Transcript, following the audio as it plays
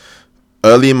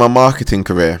Early in my marketing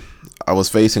career, I was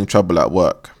facing trouble at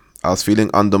work. I was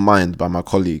feeling undermined by my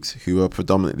colleagues who were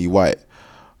predominantly white.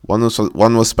 One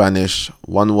was Spanish,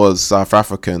 one was South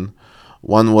African,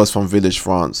 one was from Village,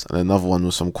 France, and another one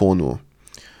was from Cornwall.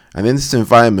 And in this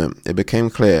environment, it became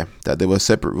clear that there were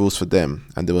separate rules for them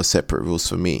and there were separate rules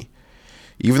for me.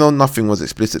 Even though nothing was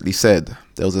explicitly said,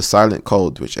 there was a silent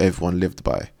code which everyone lived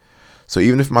by. So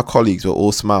even if my colleagues were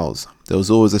all smiles, there was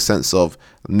always a sense of,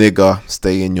 nigger,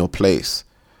 stay in your place.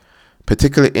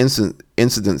 Particular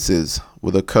incidences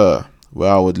would occur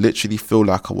where I would literally feel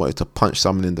like I wanted to punch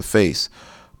someone in the face,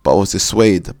 but I was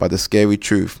dissuaded by the scary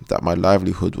truth that my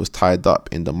livelihood was tied up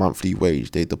in the monthly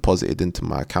wage they deposited into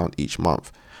my account each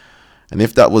month. And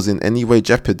if that was in any way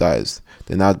jeopardized,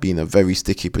 then I'd be in a very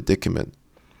sticky predicament.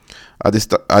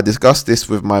 I discussed this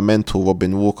with my mentor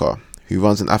Robin Walker, who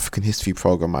runs an African history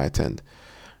program I attend,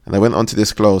 and I went on to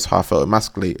disclose how I felt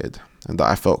emasculated and that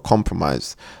I felt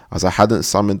compromised as I hadn't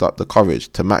summoned up the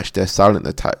courage to match their silent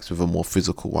attacks with a more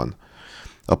physical one.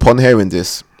 Upon hearing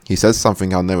this, he said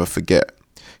something I'll never forget.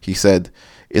 He said,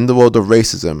 "In the world of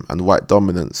racism and white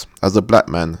dominance, as a black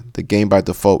man, the game by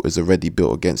default is already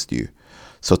built against you.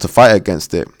 So to fight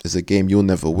against it is a game you'll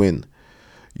never win.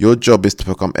 Your job is to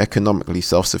become economically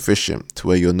self-sufficient to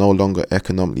where you're no longer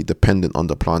economically dependent on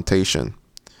the plantation,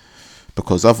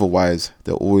 because otherwise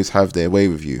they'll always have their way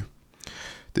with you.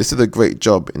 This did a great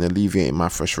job in alleviating my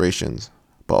frustrations,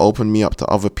 but opened me up to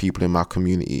other people in my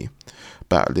community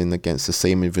battling against the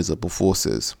same invisible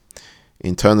forces,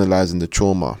 internalizing the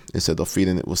trauma instead of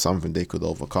feeling it was something they could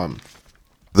overcome."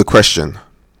 The question: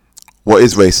 what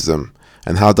is racism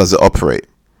and how does it operate?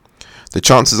 The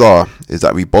chances are is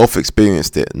that we both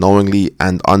experienced it knowingly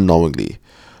and unknowingly,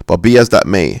 but be as that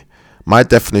may, my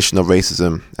definition of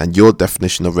racism and your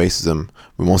definition of racism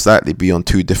will most likely be on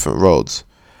two different roads.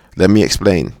 Let me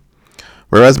explain.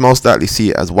 Whereas most likely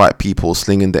see it as white people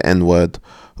slinging the N-word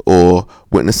or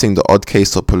witnessing the odd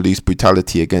case of police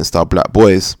brutality against our black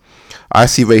boys, I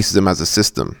see racism as a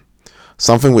system,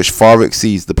 something which far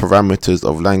exceeds the parameters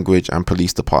of language and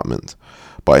police department,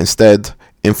 but instead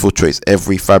infiltrates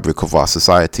every fabric of our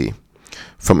society.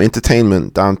 From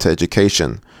entertainment down to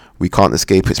education, we can't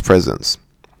escape its presence.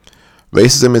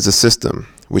 Racism is a system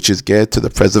which is geared to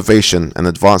the preservation and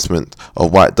advancement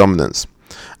of white dominance.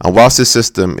 And whilst this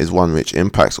system is one which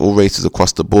impacts all races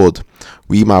across the board,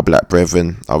 we, my black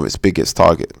brethren, are its biggest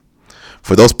target.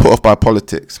 For those put off by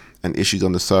politics and issues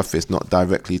on the surface not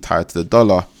directly tied to the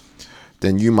dollar,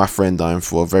 then you, my friend, are in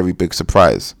for a very big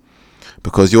surprise.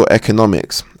 Because your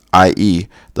economics, i.e.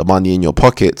 the money in your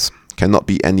pockets, cannot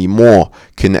be any more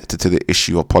connected to the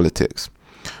issue of politics,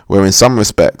 where in some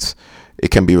respects,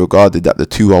 it can be regarded that the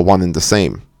two are one and the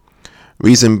same.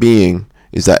 Reason being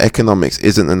is that economics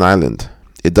isn't an island.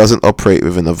 It doesn't operate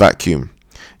within a vacuum.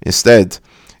 Instead,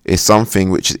 it's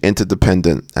something which is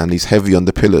interdependent and is heavy on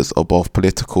the pillars of both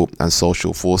political and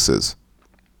social forces.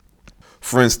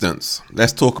 For instance,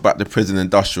 let's talk about the prison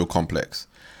industrial complex.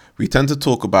 We tend to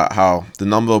talk about how the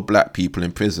number of black people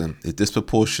in prison is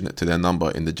disproportionate to their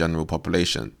number in the general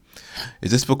population.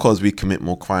 Is this because we commit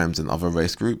more crimes than other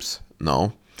race groups?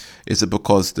 No. Is it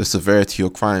because the severity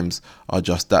of crimes are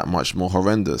just that much more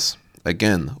horrendous?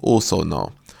 Again, also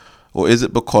no. Or is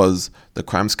it because the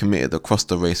crimes committed across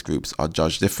the race groups are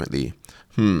judged differently?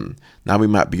 Now we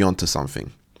might be onto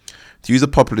something. To use a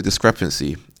popular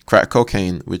discrepancy, crack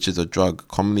cocaine, which is a drug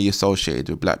commonly associated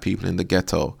with black people in the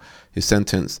ghetto, is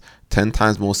sentenced 10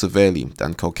 times more severely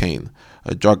than cocaine,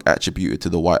 a drug attributed to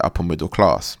the white upper middle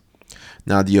class.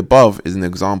 Now the above is an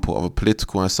example of a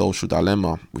political and social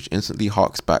dilemma which instantly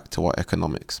harks back to our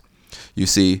economics. You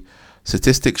see,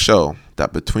 statistics show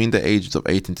that between the ages of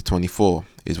 18 to 24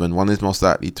 is when one is most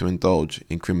likely to indulge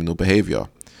in criminal behavior.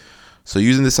 So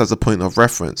using this as a point of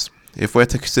reference, if we're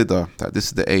to consider that this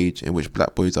is the age in which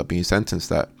black boys are being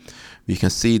sentenced at, we can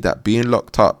see that being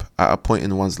locked up at a point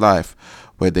in one's life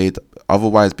where they'd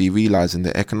otherwise be realizing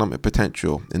their economic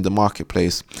potential in the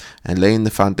marketplace and laying the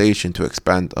foundation to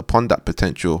expand upon that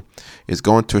potential is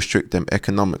going to restrict them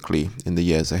economically in the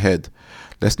years ahead.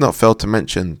 Let's not fail to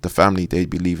mention the family they'd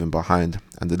be leaving behind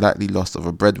and the likely loss of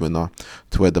a breadwinner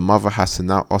to where the mother has to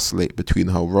now oscillate between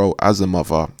her role as a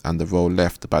mother and the role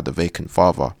left by the vacant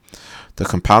father. The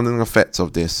compounding effects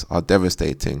of this are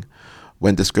devastating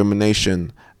when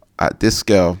discrimination at this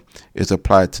scale is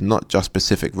applied to not just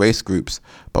specific race groups,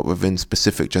 but within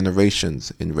specific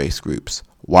generations in race groups.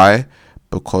 Why?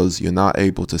 Because you're now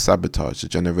able to sabotage the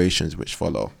generations which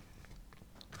follow.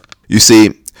 You see,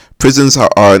 prisons are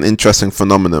an interesting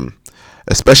phenomenon,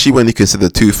 especially when you consider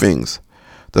two things.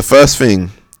 The first thing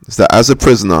is that as a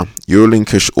prisoner, you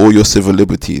relinquish all your civil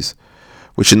liberties,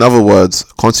 which in other words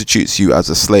constitutes you as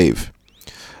a slave.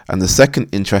 And the second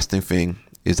interesting thing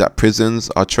is that prisons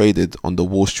are traded on the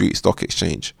Wall Street Stock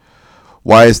Exchange.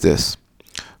 Why is this?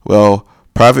 Well,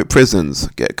 private prisons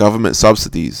get government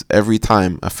subsidies every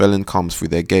time a felon comes through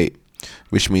their gate,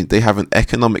 which means they have an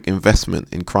economic investment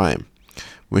in crime,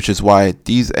 which is why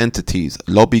these entities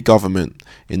lobby government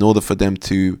in order for them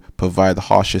to provide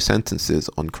harsher sentences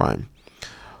on crime.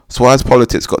 So what has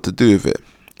politics got to do with it?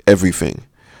 Everything.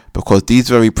 Because these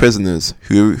very prisoners,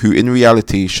 who in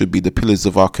reality should be the pillars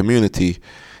of our community,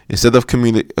 instead of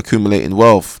accumulating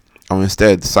wealth, are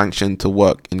instead sanctioned to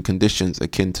work in conditions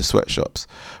akin to sweatshops,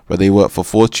 where they work for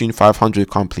Fortune 500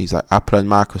 companies like Apple and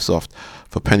Microsoft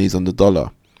for pennies on the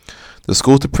dollar. The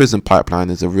school to prison pipeline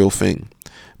is a real thing,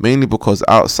 mainly because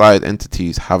outside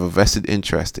entities have a vested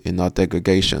interest in our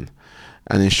degradation,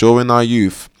 and ensuring our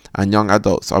youth and young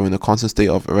adults are in a constant state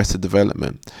of arrested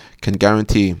development can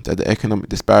guarantee that the economic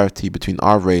disparity between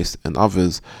our race and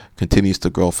others continues to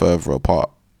grow further apart.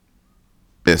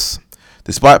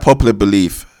 Despite popular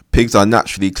belief, pigs are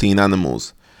naturally clean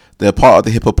animals. They are part of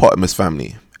the hippopotamus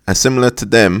family, and similar to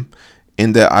them,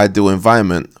 in their ideal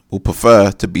environment, will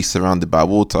prefer to be surrounded by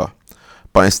water.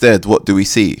 But instead, what do we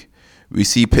see? We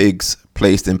see pigs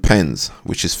placed in pens,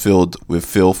 which is filled with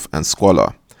filth and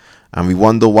squalor, and we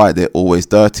wonder why they're always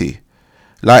dirty.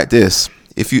 Like this,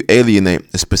 if you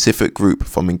alienate a specific group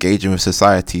from engaging with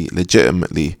society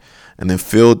legitimately and then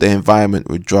fill their environment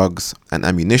with drugs and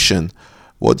ammunition,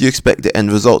 what do you expect the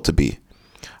end result to be?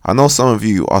 I know some of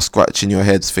you are scratching your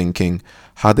heads thinking,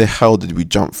 how the hell did we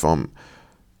jump from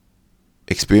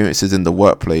experiences in the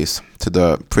workplace to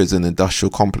the prison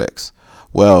industrial complex?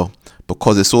 Well,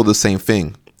 because it's all the same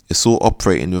thing. It's all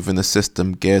operating within a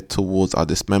system geared towards our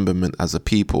dismemberment as a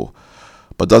people.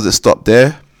 But does it stop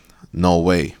there? No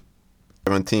way.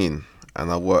 17,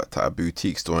 and I worked at a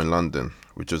boutique store in London,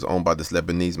 which was owned by this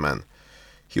Lebanese man.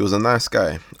 He was a nice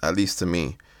guy, at least to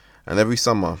me, and every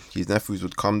summer his nephews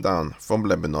would come down from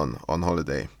Lebanon on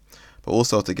holiday, but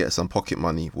also to get some pocket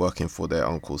money working for their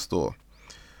uncle's store.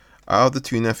 Out of the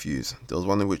two nephews, there was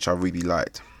one in which I really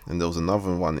liked, and there was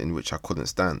another one in which I couldn't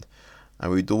stand,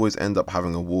 and we'd always end up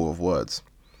having a war of words.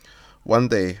 One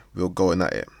day, we were going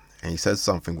at it, and he said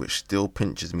something which still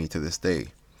pinches me to this day.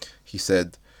 He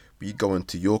said, "We go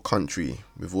into your country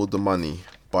with all the money,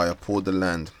 buy up all the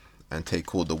land, and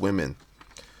take all the women."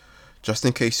 Just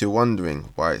in case you're wondering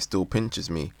why it still pinches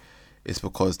me, it's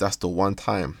because that's the one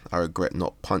time I regret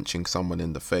not punching someone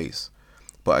in the face.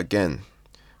 But again,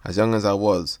 as young as I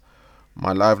was,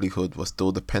 my livelihood was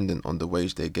still dependent on the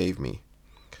wage they gave me.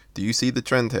 Do you see the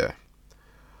trend here?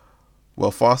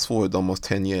 Well, fast forward almost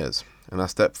 10 years, and I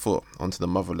stepped foot onto the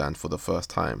motherland for the first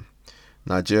time,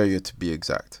 Nigeria to be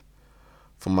exact,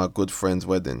 for my good friend's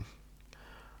wedding.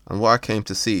 And what I came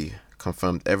to see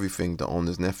confirmed everything the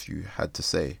owner's nephew had to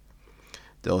say.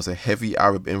 There was a heavy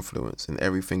Arab influence in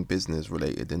everything business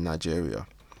related in Nigeria.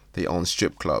 They owned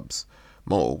strip clubs,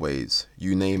 motorways,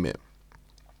 you name it.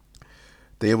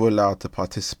 They were allowed to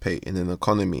participate in an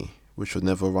economy which would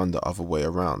never run the other way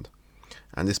around.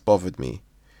 And this bothered me.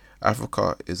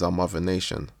 Africa is our mother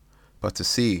nation, but to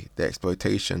see the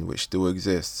exploitation which still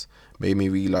exists made me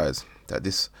realize that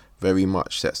this very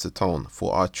much sets the tone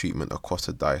for our treatment across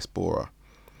the diaspora.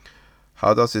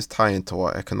 How does this tie into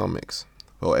our economics?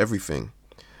 Well, everything.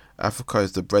 Africa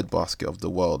is the breadbasket of the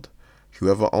world.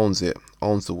 Whoever owns it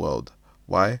owns the world.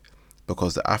 Why?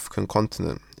 Because the African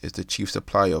continent is the chief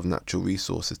supplier of natural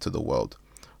resources to the world.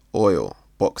 Oil,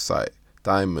 bauxite,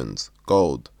 diamonds,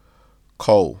 gold,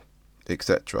 coal,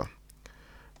 etc.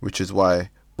 Which is why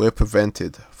we're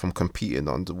prevented from competing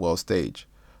on the world stage,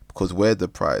 because we're the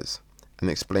prize, and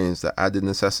explains the added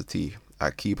necessity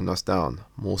at keeping us down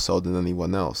more so than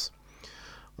anyone else.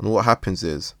 And what happens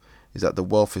is that the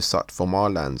wealth is sucked from our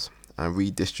lands and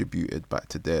redistributed back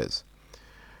to theirs,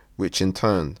 which in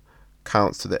turn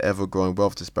counts to the ever-growing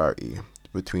wealth disparity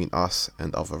between us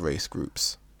and other race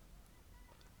groups.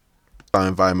 Our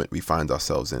environment we find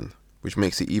ourselves in, which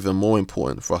makes it even more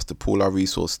important for us to pool our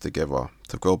resources together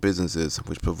to grow businesses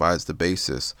which provides the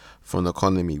basis for an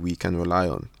economy we can rely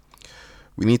on.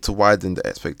 We need to widen the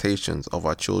expectations of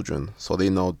our children so they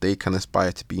know they can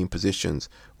aspire to be in positions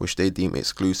which they deem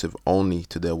exclusive only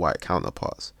to their white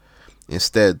counterparts,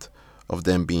 instead of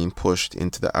them being pushed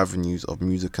into the avenues of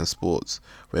music and sports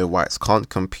where whites can't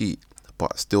compete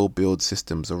but still build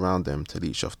systems around them to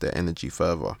leech off their energy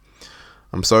further.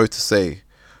 I'm sorry to say,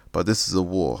 but this is a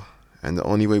war, and the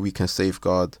only way we can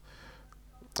safeguard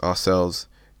ourselves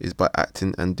is by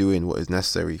acting and doing what is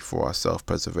necessary for our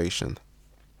self-preservation.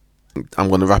 I'm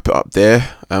going to wrap it up there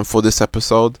for this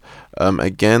episode.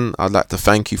 Again, I'd like to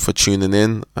thank you for tuning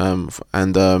in, and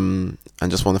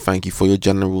just want to thank you for your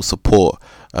general support.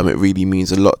 It really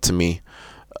means a lot to me.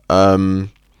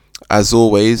 As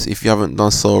always, if you haven't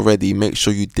done so already, make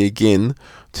sure you dig in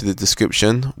to the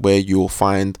description where you'll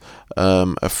find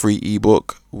a free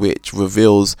ebook which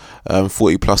reveals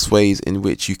 40 plus ways in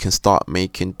which you can start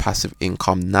making passive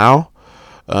income now.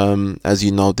 As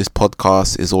you know, this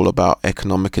podcast is all about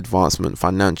economic advancement,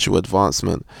 financial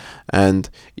advancement, and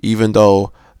even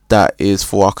though that is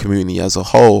for our community as a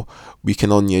whole, we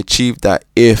can only achieve that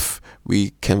if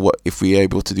we're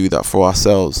able to do that for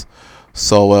ourselves.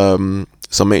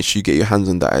 So make sure you get your hands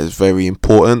on that. It's very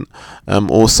important.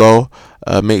 Also,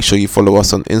 make sure you follow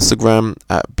us on Instagram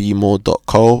at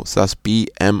bmoor.co. So that's BMOOR.co.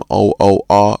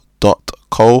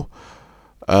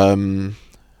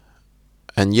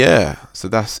 And yeah, so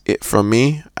that's it from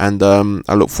me. And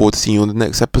I look forward to seeing you on the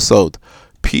next episode.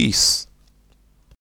 Peace.